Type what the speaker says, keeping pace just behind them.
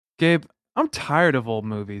Gabe, I'm tired of old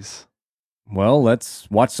movies. Well, let's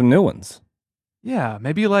watch some new ones. Yeah,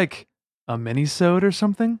 maybe like a mini-sode or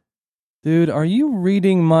something? Dude, are you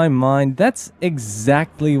reading my mind? That's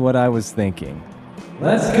exactly what I was thinking.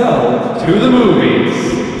 Let's go to the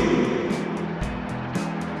movies.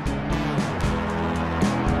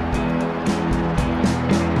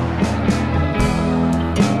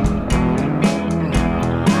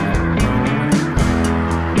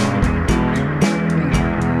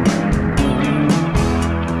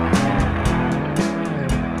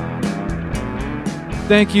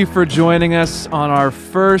 Thank you for joining us on our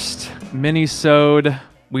first mini-sode.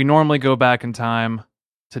 We normally go back in time.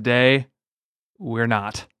 Today, we're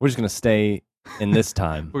not. We're just going to stay in this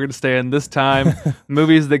time. We're going to stay in this time.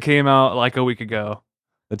 Movies that came out like a week ago.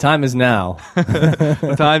 The time is now.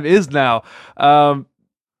 The time is now.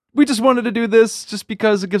 We just wanted to do this just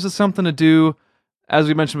because it gives us something to do. As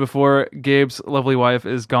we mentioned before, Gabe's lovely wife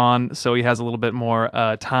is gone, so he has a little bit more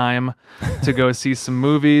time to go see some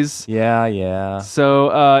movies. Yeah.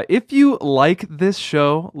 So if you like this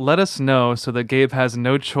show, let us know so that Gabe has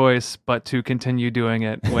no choice but to continue doing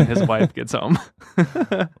it when his wife gets home.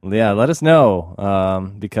 Yeah, let us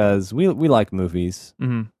know because we like movies.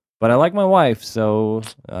 Mm-hmm. But I like my wife, so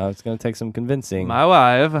it's going to take some convincing. My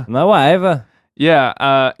wife.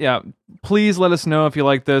 Yeah. Please let us know if you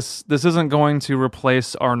like this. This isn't going to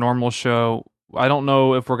replace our normal show. I don't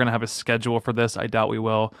know if we're going to have a schedule for this. I doubt we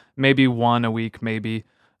will. Maybe one a week, maybe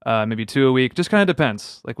two a week. Just kind of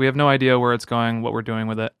depends. Like, we have no idea where it's going, what we're doing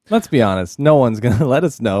with it. Let's be honest. No one's going to let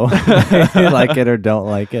us know if you like it or don't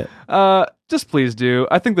like it. Just please do.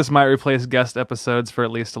 I think this might replace guest episodes for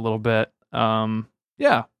at least a little bit. Yeah,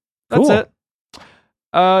 that's Cool.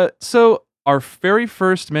 it. So our very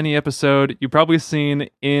first mini episode, you've probably seen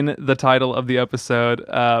in the title of the episode,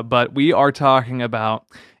 but we are talking about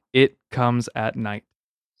It Comes at Night.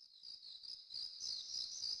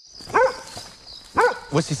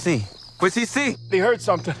 What's he see? What's he see? He heard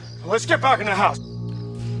something. Let's get back in the house.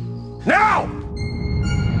 Now!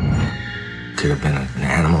 Could have been an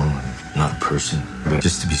animal, not a person. But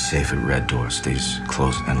just to be safe, a red door stays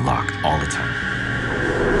closed and locked all the time.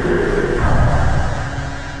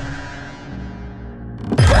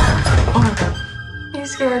 You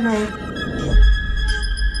scared me.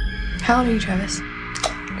 How old are you, Travis?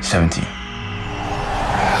 17.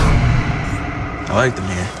 I like the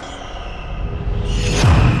man.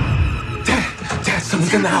 Dad,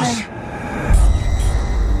 someone's in the house.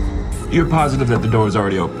 You're positive that the door is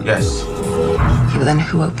already open? Yes. Yeah, but then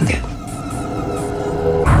who opened it?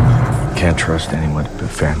 Can't trust anyone but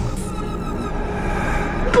family.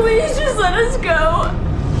 Please just let us go.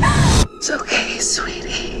 It's okay,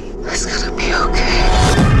 sweetie. It's gonna be okay.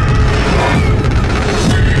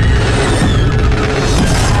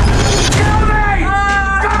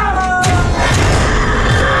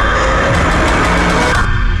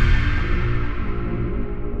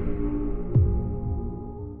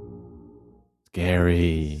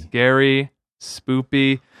 Scary,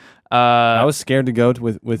 spoopy. I was scared to go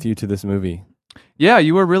with you to this movie. Yeah,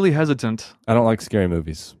 you were really hesitant. I don't like scary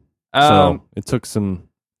movies. So it took some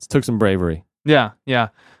bravery. Yeah.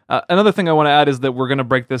 Another thing I want to add is that we're going to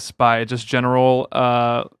break this by just general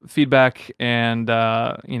feedback and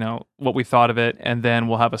what we thought of it, and then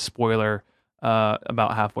we'll have a spoiler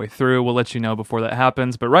about halfway through. We'll let you know before that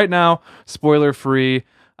happens. But right now, spoiler free.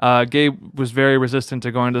 Gabe was very resistant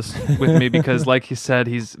to going to this with me because, like he said,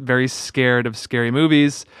 he's very scared of scary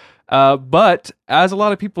movies. But as a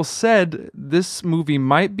lot of people said, this movie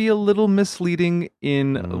might be a little misleading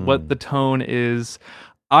in what the tone is.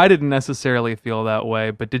 I didn't necessarily feel that way,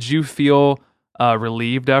 but did you feel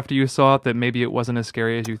relieved after you saw it that maybe it wasn't as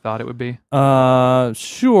scary as you thought it would be?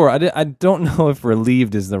 Sure. I don't know if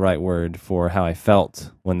relieved is the right word for how I felt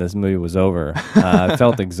when this movie was over. I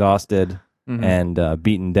felt exhausted and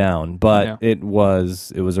beaten down, but it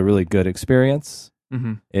was a really good experience.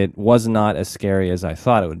 Mm-hmm. It was not as scary as I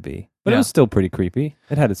thought it would be, but it was still pretty creepy.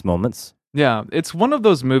 It had its moments. Yeah, it's one of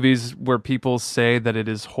those movies where people say that it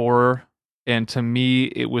is horror, and to me,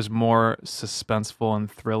 it was more suspenseful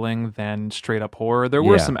and thrilling than straight up horror. There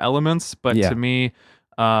were some elements, but to me,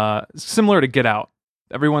 similar to Get Out.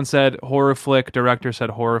 Everyone said horror flick, director said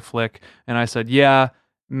horror flick, and I said, yeah,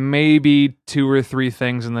 maybe 2 or 3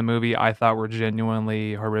 things in the movie I thought were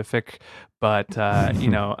genuinely horrific, but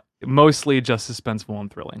mostly just suspenseful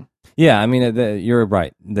and thrilling. Yeah, I mean, you're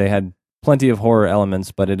right. They had plenty of horror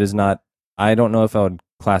elements, but it is not. I don't know if I would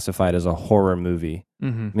classify it as a horror movie.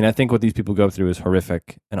 Mm-hmm. I mean, I think what these people go through is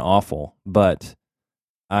horrific and awful, but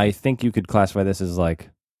I think you could classify this as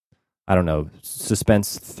like I don't know,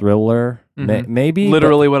 suspense thriller, maybe.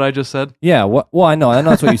 Literally what I just said. Yeah. Well, I know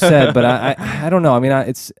that's what you said, but I don't know. I mean,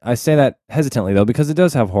 I say that hesitantly though because it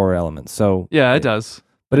does have horror elements. So yeah, it does.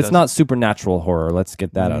 But it's not supernatural horror. Let's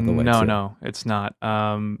get that out of the way. No, it's not.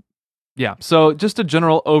 Yeah. So just a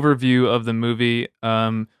general overview of the movie.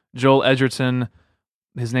 Joel Edgerton,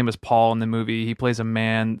 his name is Paul in the movie. He plays a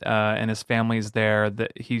man, and his family's there.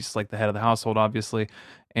 That he's like the head of the household, obviously,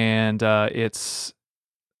 and it's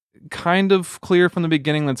kind of clear from the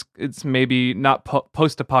beginning that it's maybe not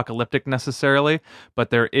post-apocalyptic necessarily, but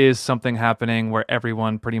there is something happening where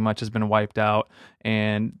everyone pretty much has been wiped out,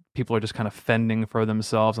 and people are just kind of fending for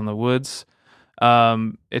themselves in the woods.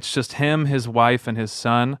 It's just him, his wife, and his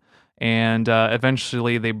son, and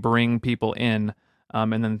eventually they bring people in.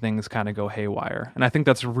 And then things kind of go haywire. And I think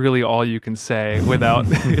that's really all you can say without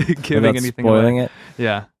giving anything spoiling away. It.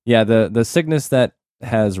 Yeah. Yeah, the sickness that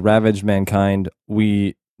has ravaged mankind,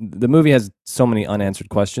 the movie has so many unanswered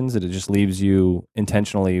questions that it just leaves you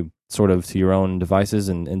intentionally sort of to your own devices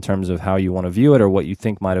in terms of how you want to view it or what you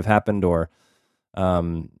think might have happened or I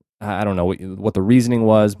don't know what the reasoning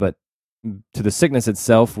was, but to the sickness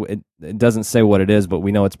itself, it doesn't say what it is, but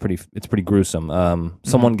we know it's pretty gruesome.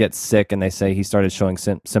 Someone gets sick and they say he started showing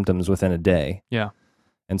symptoms within a day. Yeah.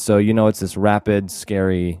 And so, it's this rapid,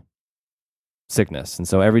 scary sickness. And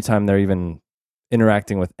so every time they're even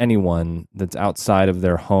interacting with anyone that's outside of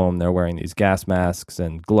their home, they're wearing these gas masks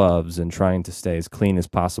and gloves and trying to stay as clean as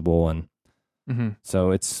possible. And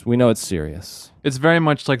so we know it's serious. It's very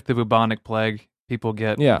much like the bubonic plague. People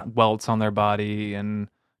get Yeah. welts on their body and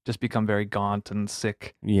just become very gaunt and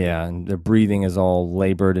sick. Yeah, and their breathing is all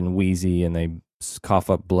labored and wheezy, and they cough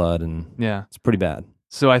up blood, and yeah, it's pretty bad.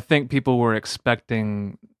 So I think people were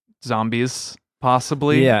expecting zombies,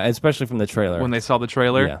 possibly. Yeah, especially from the trailer. When they saw the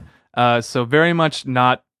trailer. Yeah. So very much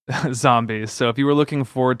not zombies. So if you were looking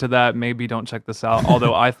forward to that, maybe don't check this out.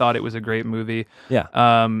 Although I thought it was a great movie.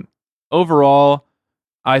 Yeah. Overall,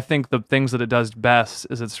 I think the things that it does best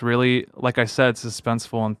is it's really, like I said,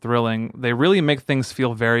 suspenseful and thrilling. They really make things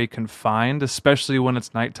feel very confined, especially when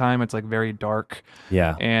it's nighttime. It's like very dark.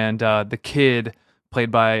 Yeah. And the kid,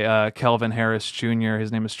 played by Kelvin Harris Jr.,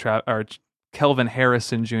 his name is Kelvin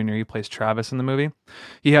Harrison Jr., he plays Travis in the movie.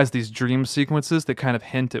 He has these dream sequences that kind of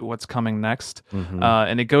hint at what's coming next.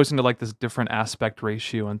 And it goes into like this different aspect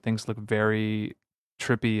ratio and things look very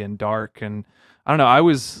trippy and dark. And I don't know, I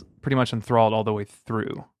was pretty much enthralled all the way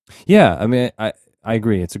through. Yeah, I mean, I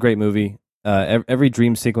agree. It's a great movie. Every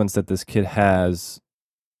dream sequence that this kid has,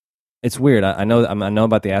 it's weird. I know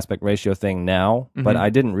about the aspect ratio thing now, but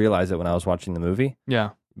I didn't realize it when I was watching the movie. Yeah.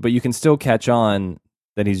 But you can still catch on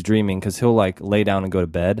that he's dreaming because he'll like lay down and go to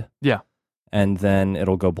bed. Yeah. And then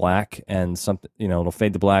it'll go black and something, it'll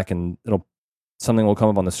fade to black and something will come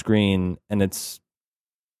up on the screen and it's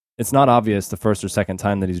not obvious the first or second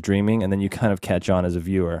time that he's dreaming, and then you kind of catch on as a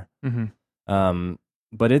viewer.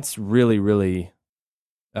 But it's really, really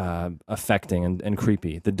affecting and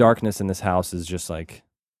creepy. The darkness in this house is just like,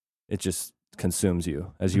 it just consumes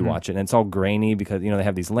you as you watch it. And it's all grainy because, they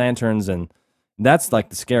have these lanterns, and that's like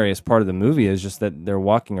the scariest part of the movie is just that they're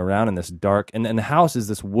walking around in this dark, and the house is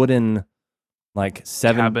this wooden, like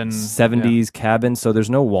 70s cabin. So there's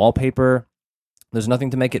no wallpaper. There's nothing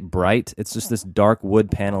to make it bright. It's just this dark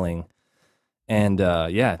wood paneling. And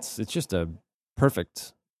it's just a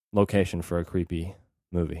perfect location for a creepy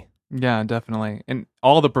movie. Yeah, definitely. And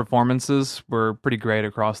all the performances were pretty great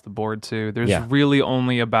across the board too. There's really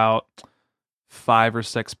only about 5 or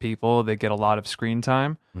 6 people that get a lot of screen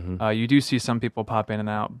time. You do see some people pop in and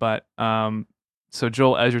out, but so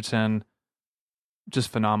Joel Edgerton, just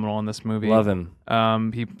phenomenal in this movie. Love him.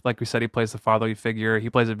 He, like we said, he plays the fatherly figure. He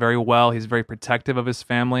plays it very well. He's very protective of his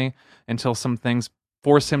family until some things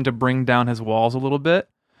force him to bring down his walls a little bit.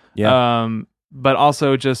 Yeah. But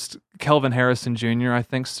also just Kelvin Harrison Jr., I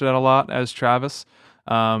think, stood out a lot as Travis.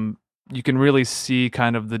 You can really see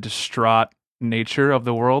kind of the distraught nature of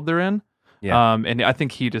the world they're in. Yeah. And I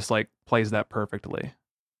think he just like plays that perfectly.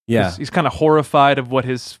 Yeah. He's kind of horrified of what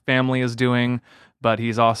his family is doing, but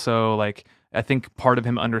he's also like, I think part of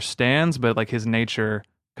him understands, but like his nature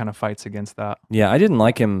kind of fights against that. Yeah, I didn't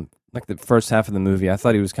like him like the first half of the movie. I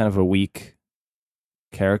thought he was kind of a weak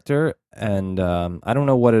character, and I don't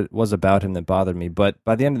know what it was about him that bothered me. But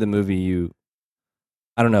by the end of the movie,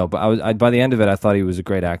 I don't know. But by the end of it, I thought he was a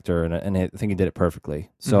great actor, and I think he did it perfectly.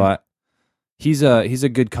 So he's a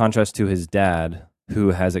good contrast to his dad, who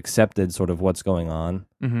has accepted sort of what's going on.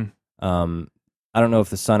 I don't know if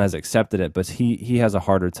the son has accepted it, but he has a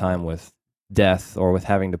harder time with death or with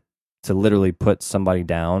having to literally put somebody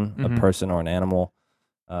down, a person or an animal.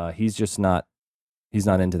 He's just not he's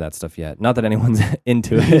not into that stuff yet. Not that anyone's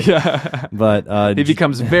into it. Yeah. But he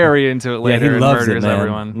becomes very into it later he and loves murders it, man.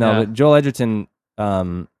 everyone. No, Yeah. but Joel Edgerton,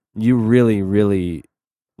 you really, really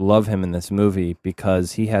love him in this movie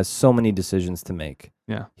because he has so many decisions to make.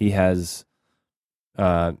 Yeah. He has,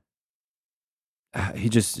 I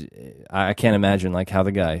can't imagine like how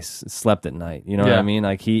the guy slept at night. You know what I mean?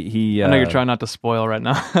 Like he. I know you're trying not to spoil right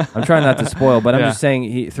now. I'm trying not to spoil, but I'm Yeah. just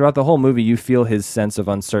saying throughout the whole movie, you feel his sense of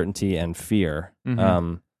uncertainty and fear.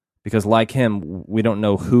 Mm-hmm. Because like him, we don't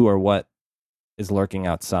know who or what is lurking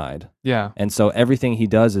outside. Yeah. And so everything he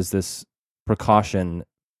does is this precaution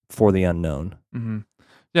for the unknown. Mm-hmm.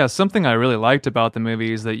 Yeah, something I really liked about the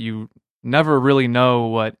movie is that you never really know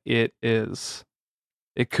what it is.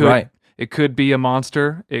 It could be a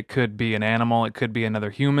monster, it could be an animal, it could be another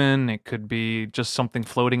human, it could be just something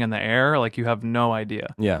floating in the air. Like you have no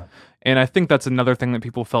idea. Yeah. And I think that's another thing that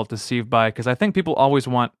people felt deceived by because I think people always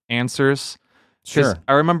want answers. Sure.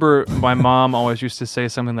 I remember my mom always used to say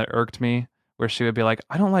something that irked me, where she would be like,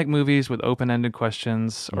 I don't like movies with open-ended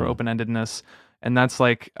questions or open-endedness. And that's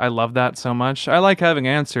like, I love that so much. I like having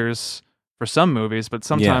answers for some movies, but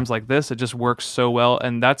sometimes like this, it just works so well.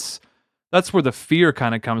 And that's where the fear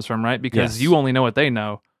kind of comes from, right? Because you only know what they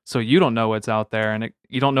know. So you don't know what's out there, and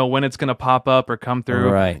you don't know when it's going to pop up or come through.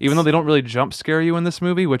 Right. Even though they don't really jump scare you in this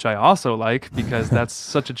movie, which I also like because that's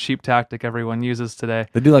such a cheap tactic everyone uses today.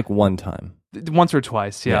 They do like one time. Once or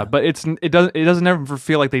twice, yeah. But it doesn't ever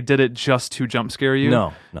feel like they did it just to jump scare you.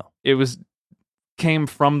 No. It came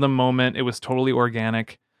from the moment. It was totally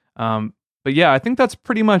organic. But yeah, I think that's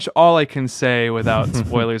pretty much all I can say without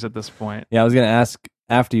spoilers at this point. Yeah, I was going to ask,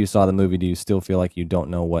 after you saw the movie, do you still feel like you don't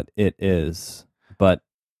know what it is? But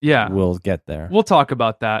yeah, we'll get there. We'll talk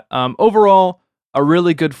about that. Overall, a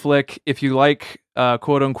really good flick. If you like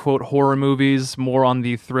quote unquote horror movies, more on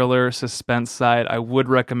the thriller suspense side, I would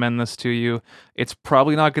recommend this to you. It's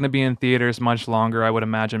probably not going to be in theaters much longer. I would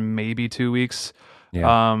imagine maybe 2 weeks.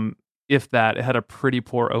 Yeah. If that. It had a pretty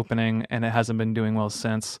poor opening and it hasn't been doing well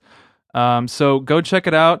since. So go check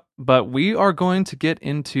it out. But we are going to get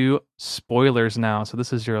into spoilers now. So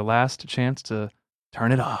this is your last chance to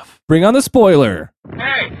turn it off. Bring on the spoiler.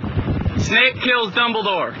 Hey, Snape kills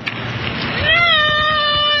Dumbledore.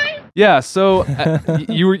 Yeah, so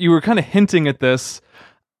you were kind of hinting at this.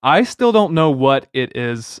 I still don't know what it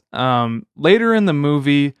is. Later in the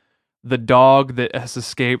movie, the dog that has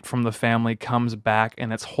escaped from the family comes back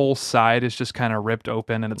and its whole side is just kind of ripped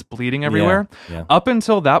open and it's bleeding everywhere. Yeah. Up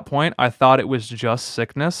until that point, I thought it was just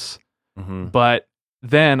sickness, but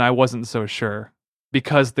then I wasn't so sure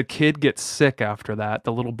because the kid gets sick after that,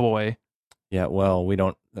 the little boy. Yeah, well, we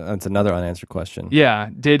don't. That's another unanswered question. Yeah,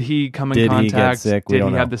 did he come in Did contact? he get sick? We Did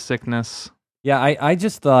don't he have know. the sickness? Yeah, I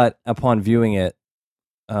just thought upon viewing it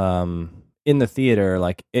in the theater,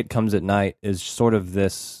 like It Comes at Night is sort of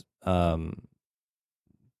this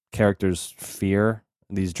character's fear,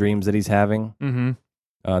 these dreams that he's having,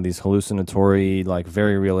 these hallucinatory, like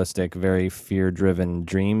very realistic, very fear-driven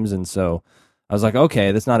dreams. And so I was like,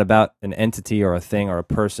 okay, that's not about an entity or a thing or a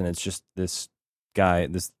person. It's just this guy,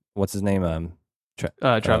 what's his name?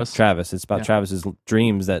 Travis. Travis. It's about Travis's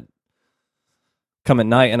dreams that come at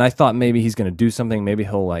night. And I thought maybe he's going to do something. Maybe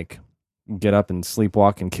he'll like get up and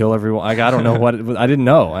sleepwalk and kill everyone. Like, I don't know what I didn't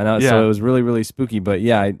know. I know. Yeah. So it was really, really spooky. But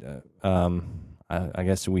yeah, I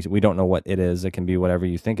guess we don't know what it is. It can be whatever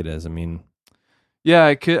you think it is. I mean, yeah,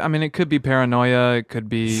 it could. I mean, it could be paranoia. It could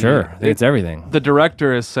be sure. It's everything. The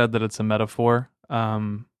director has said that it's a metaphor.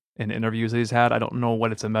 In interviews that he's had, I don't know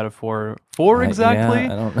what it's a metaphor for exactly.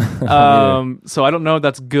 Yeah, I don't know. So I don't know if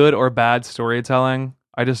that's good or bad storytelling.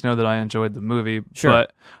 I just know that I enjoyed the movie. Sure.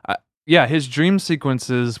 But yeah, his dream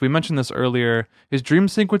sequences, we mentioned this earlier, his dream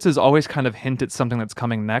sequences always kind of hint at something that's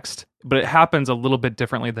coming next, but it happens a little bit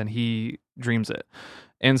differently than he dreams it.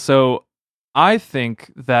 And so I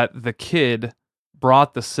think that the kid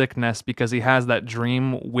brought the sickness because he has that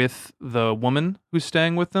dream with the woman who's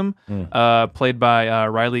staying with them, played by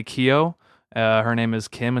Riley Keough. Her name is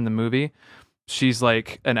Kim in the movie. She's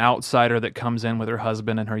like an outsider that comes in with her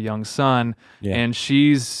husband and her young son, and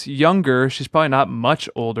she's younger. She's probably not much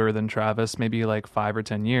older than Travis, maybe like 5 or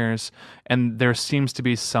 10 years. And there seems to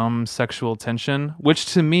be some sexual tension, which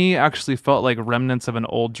to me actually felt like remnants of an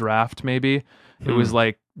old draft, maybe. It was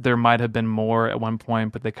like there might have been more at one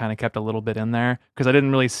point, but they kind of kept a little bit in there because I didn't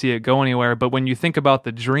really see it go anywhere. But when you think about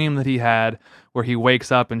the dream that he had where he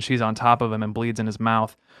wakes up and she's on top of him and bleeds in his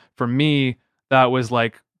mouth, for me, that was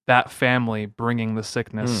like that family bringing the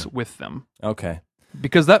sickness with them. Okay.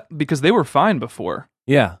 Because they were fine before.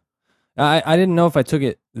 Yeah. I didn't know if I took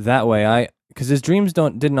it that way. Because his dreams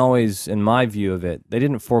didn't always, in my view of it, they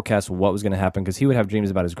didn't forecast what was going to happen. Because he would have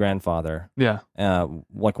dreams about his grandfather. Yeah.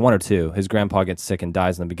 Like one or two. His grandpa gets sick and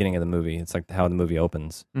dies in the beginning of the movie. It's like how the movie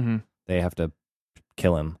opens. Mm-hmm. They have to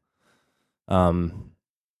kill him.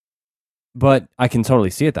 But I can totally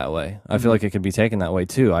see it that way. I feel like it could be taken that way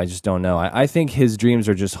too. I just don't know. I think his dreams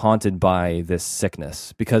are just haunted by this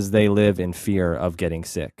sickness because they live in fear of getting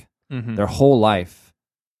sick. Mm-hmm. Their whole life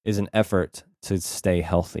is an effort to stay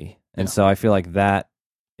healthy. And so I feel like that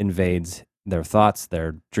invades their thoughts,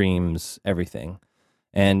 their dreams, everything.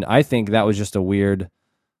 And I think that was just a weird...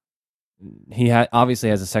 He obviously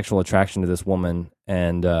has a sexual attraction to this woman,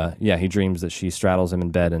 and he dreams that she straddles him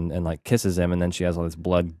in bed and like kisses him, and then she has all this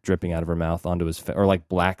blood dripping out of her mouth onto his face, or like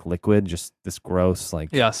black liquid, just this gross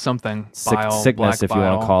like something sickness, if you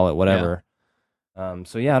want to call it, whatever. Yeah.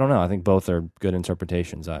 So I don't know. I think both are good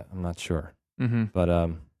interpretations. I'm not sure,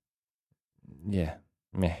 but meh.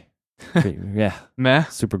 Yeah, meh.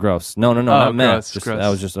 Super gross. No, not meh. Gross,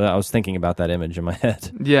 gross. I was thinking about that image in my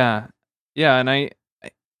head. Yeah, and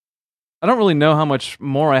I don't really know how much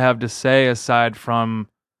more I have to say aside from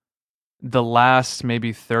the last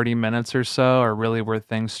maybe 30 minutes or so are really where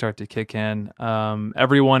things start to kick in.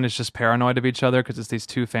 Everyone is just paranoid of each other because it's these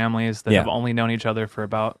two families that have only known each other for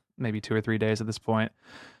about maybe 2 or 3 days at this point.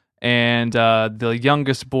 And the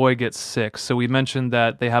youngest boy gets sick. So we mentioned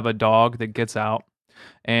that they have a dog that gets out.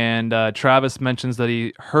 And Travis mentions that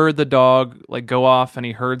he heard the dog like go off and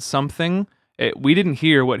he heard something. We didn't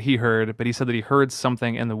hear what he heard, but he said that he heard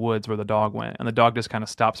something in the woods where the dog went, and the dog just kind of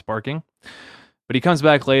stops barking. But he comes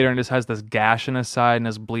back later and just has this gash in his side and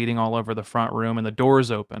is bleeding all over the front room, and the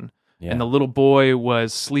door's open. Yeah. And the little boy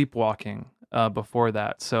was sleepwalking before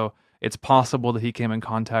that. So it's possible that he came in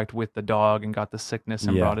contact with the dog and got the sickness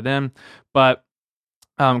and brought it in. But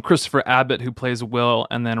Christopher Abbott, who plays Will,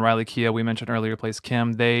 and then Riley Keough, we mentioned earlier, plays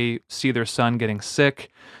Kim, they see their son getting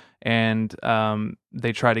sick. And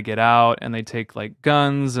they try to get out, and they take like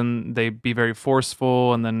guns, and they be very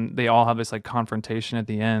forceful, and then they all have this like confrontation at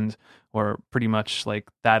the end, where pretty much like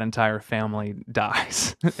that entire family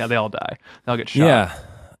dies. Yeah, they all die. They all get shot. Yeah,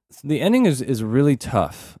 the ending is really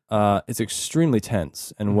tough. It's extremely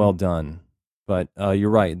tense and well done. But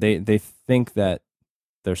you're right. They think that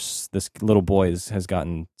there's this little boy has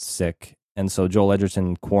gotten sick, and so Joel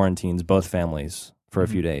Edgerton quarantines both families for a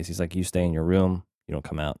few days. He's like, "You stay in your room. You don't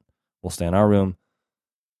come out. We'll stay in our room."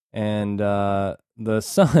 And the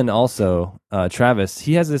son also, Travis,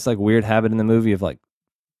 he has this like weird habit in the movie of like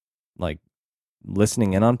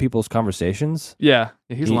listening in on people's conversations. Yeah,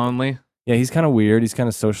 he's lonely. Yeah, he's kind of weird. He's kind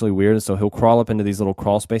of socially weird. And so he'll crawl up into these little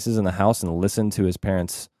crawl spaces in the house and listen to his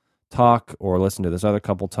parents talk or listen to this other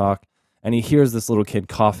couple talk. And he hears this little kid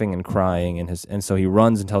coughing and crying, and so he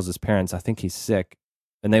runs and tells his parents, "I think he's sick."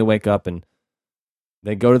 And they wake up and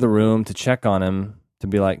they go to the room to check on him, to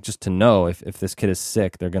be like, just to know if this kid is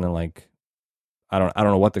sick, they're gonna like, I don't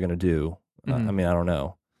know what they're gonna do. I mean, I don't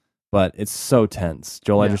know, but it's so tense.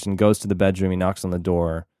 Joel Edgerton goes to the bedroom, he knocks on the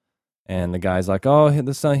door, and the guy's like, "Oh,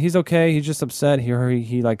 the son, he's okay. He's just upset.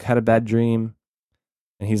 He like had a bad dream,"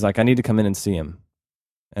 and he's like, "I need to come in and see him."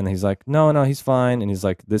 And he's like, "No, he's fine." And he's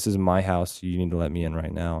like, "This is my house. You need to let me in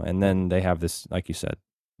right now." And then they have this, like you said,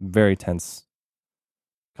 very tense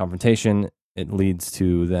confrontation. It leads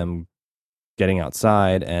to them getting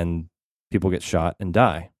outside, and people get shot and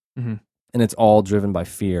die. And it's all driven by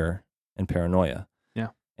fear and paranoia. Yeah.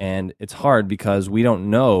 And it's hard because we don't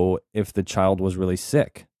know if the child was really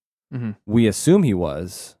sick. We assume he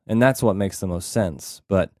was, and that's what makes the most sense.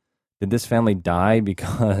 But did this family die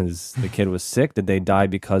because the kid was sick? Did they die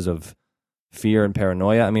because of fear and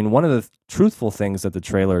paranoia? I mean, one of the truthful things that the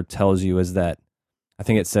trailer tells you is that, I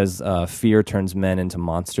think it says fear turns men into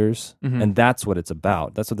monsters. And that's what it's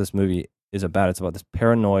about. That's what this movie is about. It's about this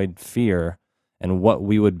paranoid fear and what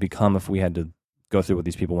we would become if we had to go through what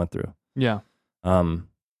these people went through. Yeah.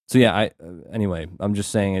 So yeah, anyway, I'm just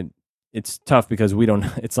saying it's tough because we don't,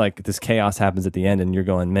 it's like this chaos happens at the end and you're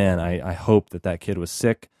going, man, I hope that kid was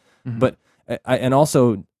sick. But, and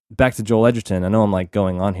also back to Joel Edgerton, I know I'm like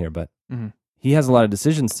going on here, but he has a lot of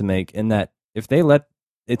decisions to make in that if they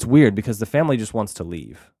it's weird because the family just wants to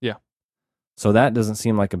leave. Yeah. So that doesn't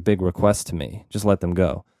seem like a big request to me. Just let them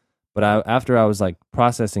go. But after I was like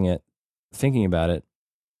processing it, thinking about it,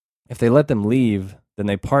 if they let them leave, then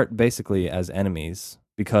they part basically as enemies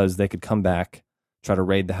because they could come back, try to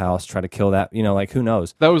raid the house, try to kill that, like who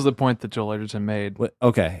knows? That was the point that Joel Edgerton made.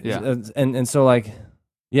 Okay. Yeah. And so like,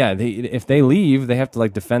 yeah, if they leave, they have to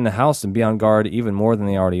like defend the house and be on guard even more than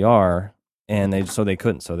they already are. And they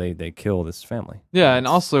couldn't, so they kill this family. Yeah, and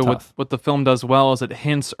also what the film does well is it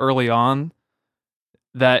hints early on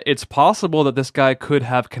that it's possible that this guy could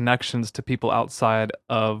have connections to people outside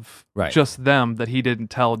of just them that he didn't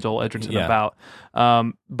tell Joel Edgerton about.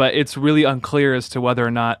 But it's really unclear as to whether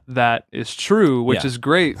or not that is true, which is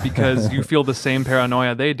great because you feel the same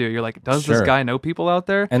paranoia they do. You're like, does this guy know people out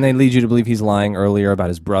there? And they lead you to believe he's lying earlier about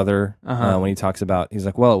his brother when he talks about, he's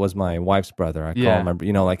like, well, it was my wife's brother. I call him,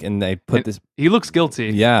 you know, like, and they put this. He looks guilty.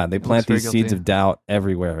 Yeah, they plant these seeds of doubt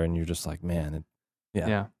everywhere, and you're just like, man.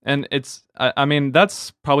 Yeah. And it's, I mean,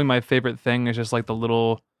 that's probably my favorite thing is just like the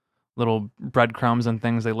little breadcrumbs and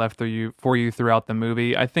things they left for you throughout the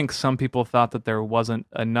movie. I think some people thought that there wasn't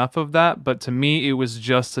enough of that, but to me, it was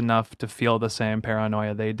just enough to feel the same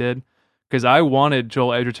paranoia they did. Because I wanted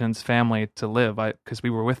Joel Edgerton's family to live, because we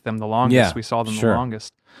were with them the longest. Yeah, we saw them the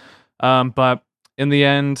longest. But in the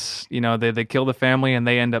end, you know, they kill the family and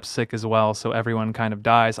they end up sick as well, so everyone kind of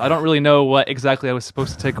dies. I don't really know what exactly I was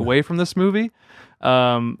supposed to take away from this movie.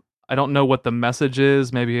 I don't know what the message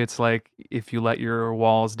is. Maybe it's like, if you let your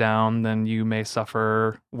walls down, then you may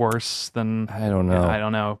suffer worse than... I don't know. I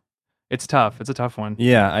don't know. It's tough. It's a tough one.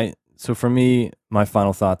 Yeah. So for me, my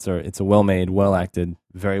final thoughts are, it's a well-made, well-acted,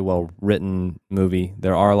 very well-written movie.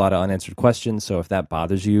 There are a lot of unanswered questions, so if that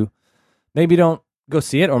bothers you, maybe don't go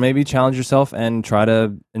see it, or maybe challenge yourself and try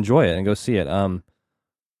to enjoy it and go see it.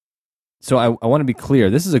 So I want to be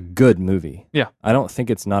clear. This is a good movie. Yeah. I don't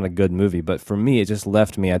think it's not a good movie, but for me, it just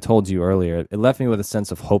left me, I told you earlier, it left me with a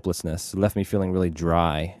sense of hopelessness. It left me feeling really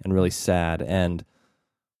dry and really sad. And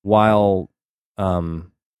while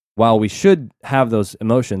we should have those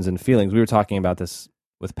emotions and feelings, we were talking about this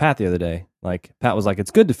with Pat the other day. Like, Pat was like,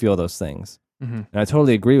 it's good to feel those things. Mm-hmm. And I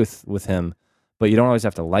totally agree with him, but you don't always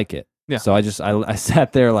have to like it. Yeah. So I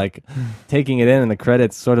sat there like taking it in, and the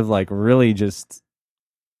credits sort of like really just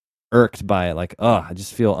irked by it, like, I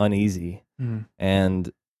just feel uneasy, and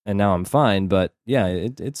now I'm fine. But yeah,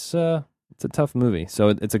 it's a tough movie. So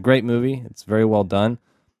it's a great movie. It's very well done.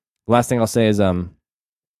 Last thing I'll say is Chris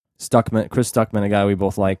Stuckman, a guy we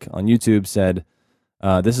both like on YouTube, said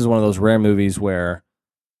this is one of those rare movies where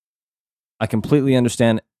I completely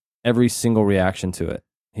understand every single reaction to it.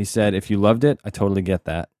 He said, if you loved it, I totally get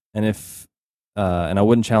that, and and I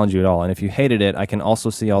wouldn't challenge you at all. And if you hated it, I can also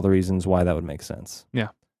see all the reasons why that would make sense. Yeah.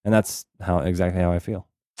 And that's exactly how I feel.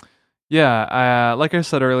 Yeah, like I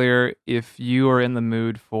said earlier, if you are in the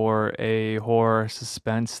mood for a horror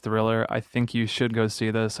suspense thriller, I think you should go see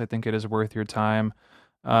this. I think it is worth your time.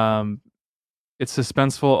 It's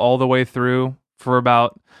suspenseful all the way through for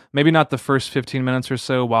about, maybe not the first 15 minutes or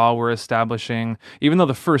so while we're establishing, even though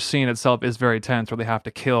the first scene itself is very tense where they have to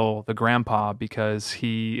kill the grandpa because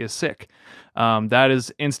he is sick. That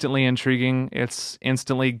is instantly intriguing. It's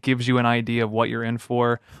instantly gives you an idea of what you're in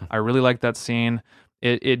for. I really like that scene.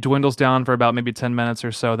 It dwindles down for about maybe 10 minutes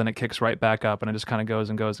or so, then it kicks right back up, and it just kind of goes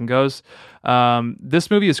and goes and goes. This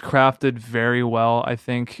movie is crafted very well, I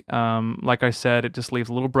think. Like I said, it just leaves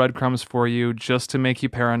little breadcrumbs for you just to make you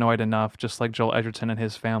paranoid enough, just like Joel Edgerton and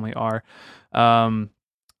his family are. The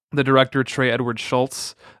director, Trey Edward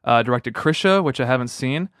Schultz, directed Krisha, which I haven't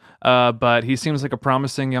seen, but he seems like a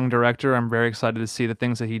promising young director. I'm very excited to see the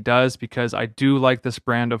things that he does because I do like this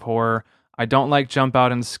brand of horror. I don't like jump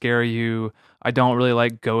out and scare you. I don't really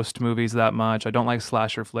like ghost movies that much. I don't like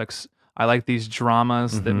slasher flicks. I like these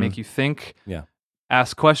dramas that make you think,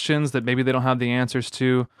 ask questions that maybe they don't have the answers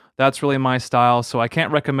to. That's really my style, so I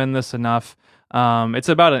can't recommend this enough. It's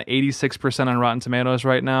about an 86% on Rotten Tomatoes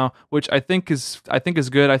right now, which I think is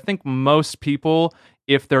good. I think most people,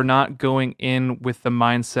 if they're not going in with the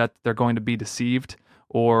mindset that they're going to be deceived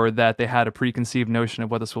or that they had a preconceived notion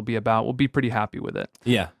of what this will be about, will be pretty happy with it.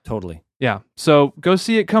 Yeah, totally. Yeah, so go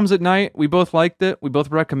see it. Comes at night. We both liked it. We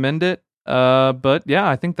both recommend it. But yeah,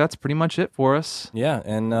 I think that's pretty much it for us. Yeah,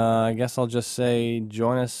 and I guess I'll just say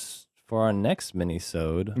join us for our next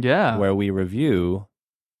mini-sode. Yeah. Where we review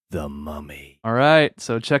The Mummy. All right,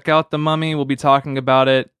 so check out The Mummy. We'll be talking about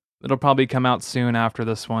it. It'll probably come out soon after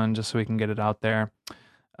this one, just so we can get it out there.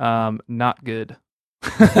 Not good.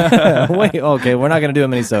 Wait, okay, we're not going to do a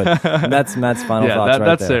mini-sode. That's Matt's final thoughts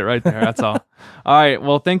that's it right there. That's all. All right,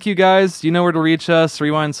 well, thank you guys. You know where to reach us.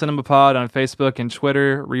 Rewind Cinema Pod on Facebook and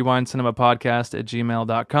Twitter.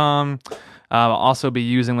 rewindcinemapodcast@gmail.com. I'll also be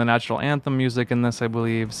using the Natural Anthem music in this, I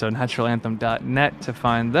believe, so naturalanthem.net to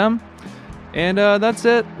find them. And that's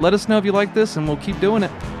it. Let us know if you like this, and we'll keep doing it.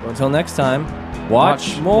 Well, until next time,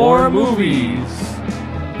 watch more movies.